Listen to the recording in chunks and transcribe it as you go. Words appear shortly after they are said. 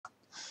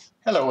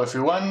Hello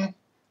everyone!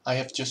 I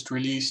have just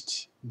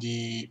released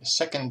the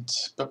second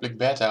public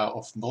beta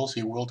of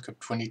Ballsy World Cup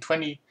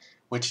 2020,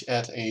 which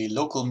adds a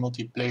local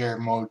multiplayer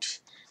mode,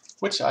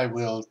 which I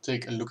will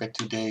take a look at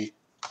today.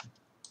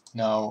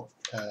 Now,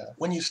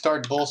 when you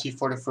start Ballsy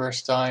for the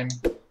first time,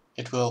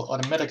 it will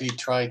automatically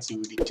try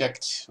to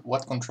detect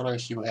what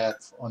controllers you have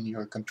on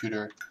your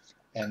computer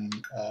and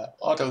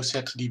auto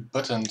set the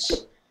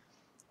buttons.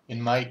 In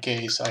my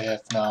case, I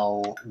have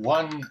now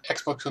one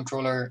Xbox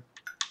controller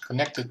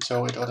connected,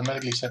 so it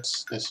automatically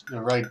sets the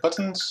right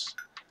buttons.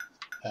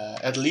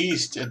 At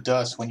least it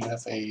does when you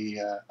have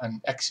an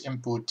X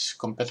input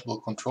compatible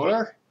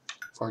controller.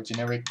 For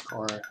generic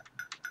or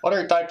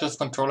other types of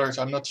controllers,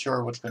 I'm not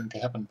sure what's going to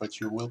happen, but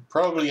you will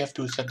probably have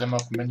to set them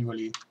up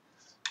manually.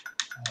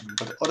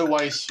 But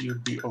otherwise you'll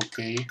be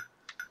okay.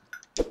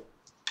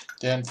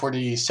 Then for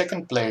the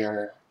second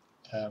player,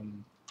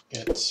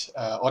 it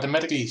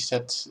automatically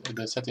sets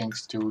the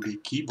settings to the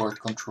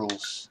keyboard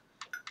controls,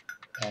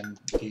 and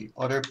the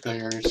other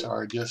players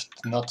are just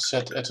not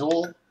set at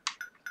all,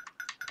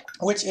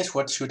 which is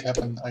what should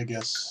happen, I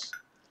guess.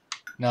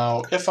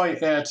 Now, if I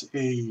add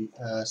a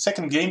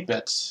second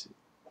gamepad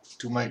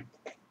to my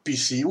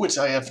PC, which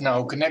I have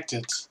now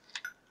connected,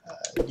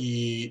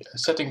 the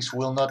settings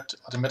will not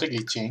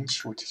automatically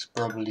change, which is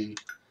probably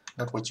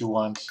not what you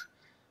want.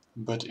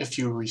 But if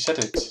you reset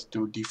it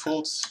to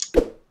defaults,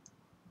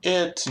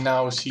 it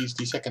now sees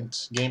the second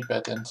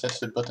gamepad and sets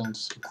the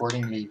buttons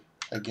accordingly.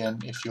 Again,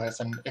 if you have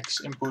an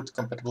X input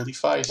compatible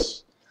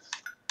device.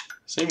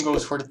 Same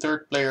goes for the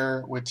third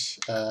player,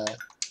 which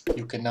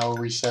you can now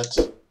reset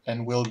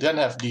and will then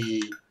have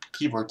the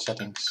keyboard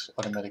settings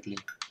automatically.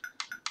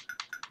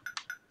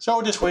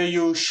 So this way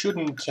you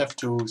shouldn't have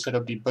to set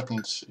up the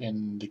buttons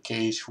in the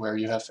case where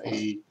you have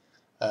a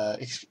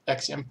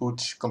X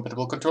input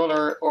compatible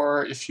controller,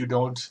 or if you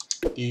don't,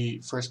 the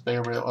first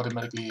player will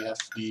automatically have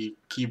the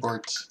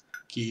keyboard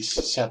keys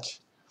set.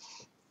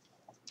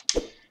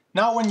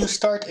 Now when you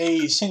start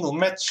a single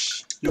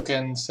match, you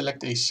can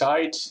select a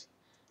side.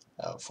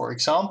 For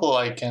example,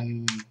 I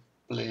can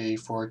play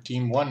for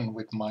Team 1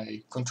 with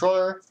my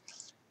controller.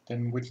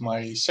 Then with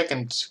my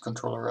second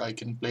controller I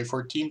can play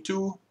for Team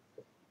 2.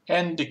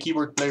 And the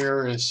keyboard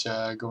player is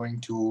going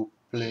to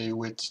play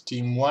with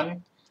Team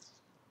 1.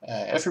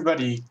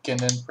 Everybody can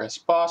then press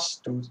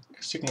pause to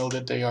signal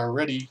that they are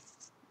ready.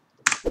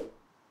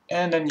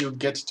 And then you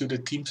get to the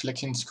team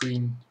selection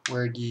screen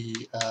where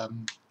the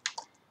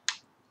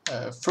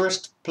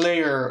first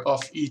player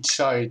of each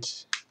side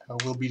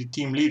will be the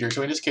team leader.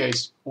 So in this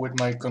case, with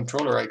my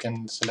controller, I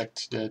can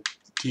select the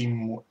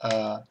team,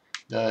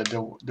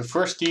 the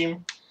first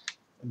team.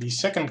 The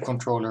second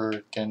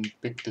controller can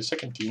pick the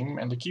second team,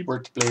 and the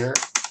keyboard player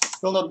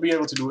will not be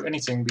able to do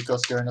anything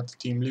because they're not the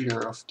team leader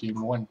of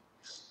Team 1.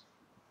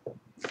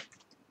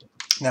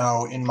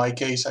 Now, in my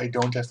case, I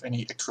don't have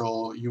any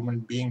actual human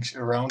beings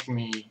around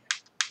me,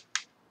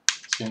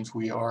 since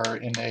we are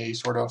in a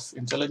sort of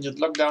intelligent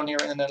lockdown here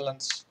in the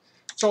Netherlands.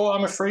 So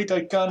I'm afraid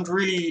I can't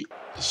really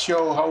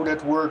show how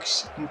that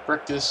works in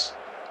practice.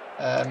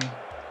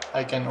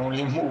 I can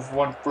only move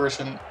one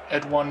person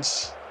at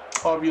once,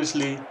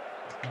 obviously,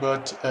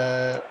 but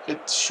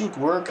it should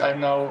work.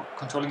 I'm now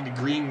controlling the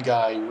green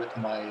guy with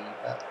my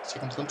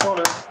second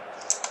controller,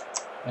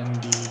 and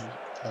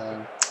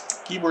the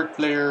keyboard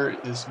player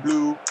is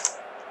blue.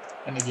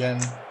 And again,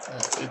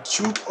 it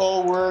should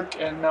all work,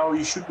 and now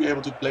you should be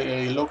able to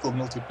play a local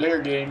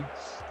multiplayer game.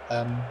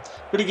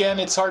 But again,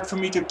 it's hard for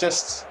me to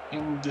test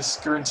in this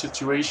current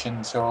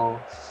situation, so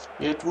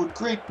it would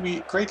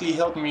greatly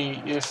help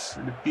me if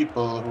the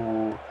people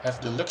who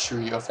have the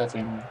luxury of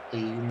having a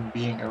human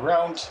being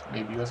around,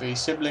 maybe you have a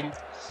sibling,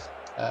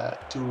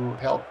 to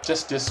help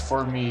test this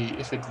for me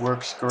if it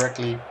works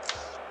correctly.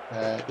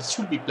 It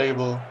should be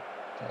playable.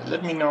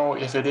 Let me know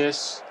if it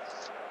is.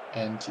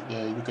 And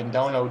you can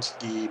download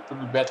the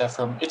public beta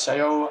from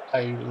itch.io.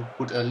 I will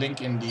put a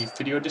link in the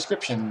video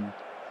description.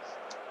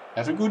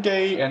 Have a good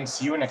day and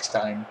see you next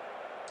time.